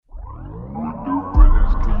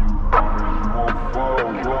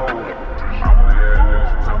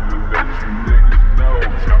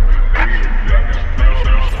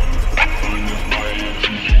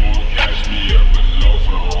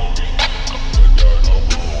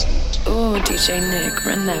DJ Nick,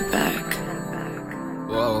 run that back.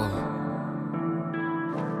 Whoa.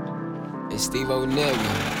 It's Steve-O nigga.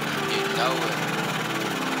 You know it.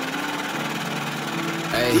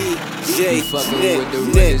 Hey, you fucking with the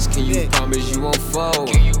realest. Can you promise you won't fold?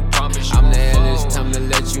 I'm the illest, time to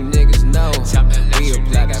let you niggas know. We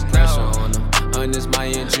apply that pressure on them. Honest my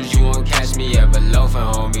interest, you won't catch me ever loafing,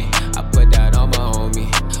 homie. I put that on my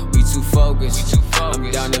homie. We too focused.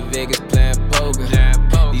 I'm down to Vegas playing poker.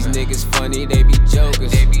 These niggas funny, they be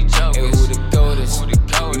jokers. Hey, who the goatest?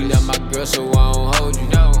 You not my girl, so I don't hold you.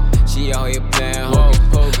 She out here playing hocus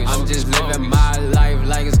pocus. I'm just living my life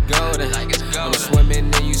like it's golden. I'm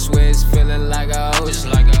swimming and you swear it's feeling like a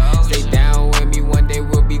ocean. Stay down with me, one day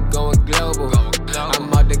we'll be going global.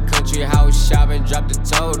 I'm out the country house shopping, drop the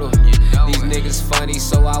total. These niggas funny,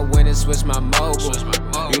 so I went and switched my mobile.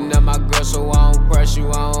 You not my girl, so I don't press you,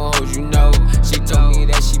 I don't hold you, no. She told me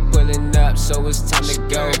that she pulling up, so it's time to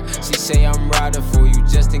go. She say I'm riding for you,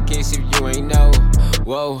 just in case if you ain't know.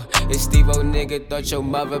 Whoa, it's Steve-O nigga, thought your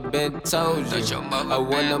mother been told you. I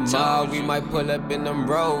want them all, we might pull up in them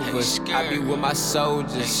Rovers. I be with my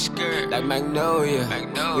soldiers, like Magnolia.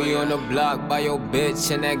 We on the block by your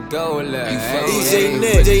bitch and that Gola.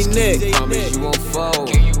 DJ Nick, promise you won't fold.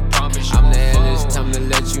 I'm the illest, time to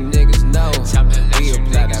let you niggas know. We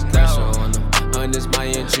apply that pressure on them. Honest my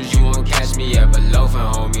interest, you won't catch me ever loafing,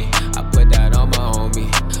 homie. I put that on my homie.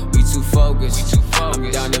 We too focused. I'm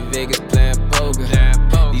down to Vegas playing poker.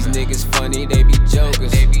 These niggas funny, they be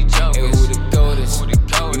jokers. Hey, who the goatest?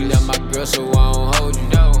 You not my girl, so I don't hold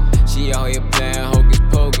you. She out here playing hocus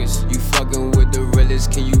pocus. You fucking with the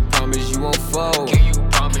realest, can you promise you won't fold?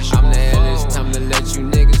 I'm the illest, time to let you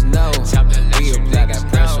niggas know. We apply that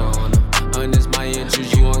pressure on them. Honest my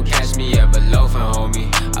interest, you won't catch me ever loafing, homie.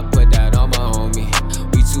 I put that on my homie.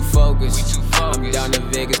 We too focused. I'm down to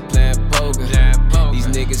Vegas playing poker. These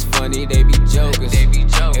niggas funny, they be jokers. Hey, who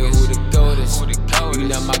the goatest? You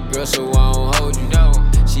not my girl, so I don't hold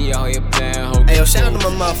you. She out here playing hocus. Hey, yo, shout out to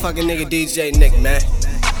my motherfucking nigga DJ Nick, man.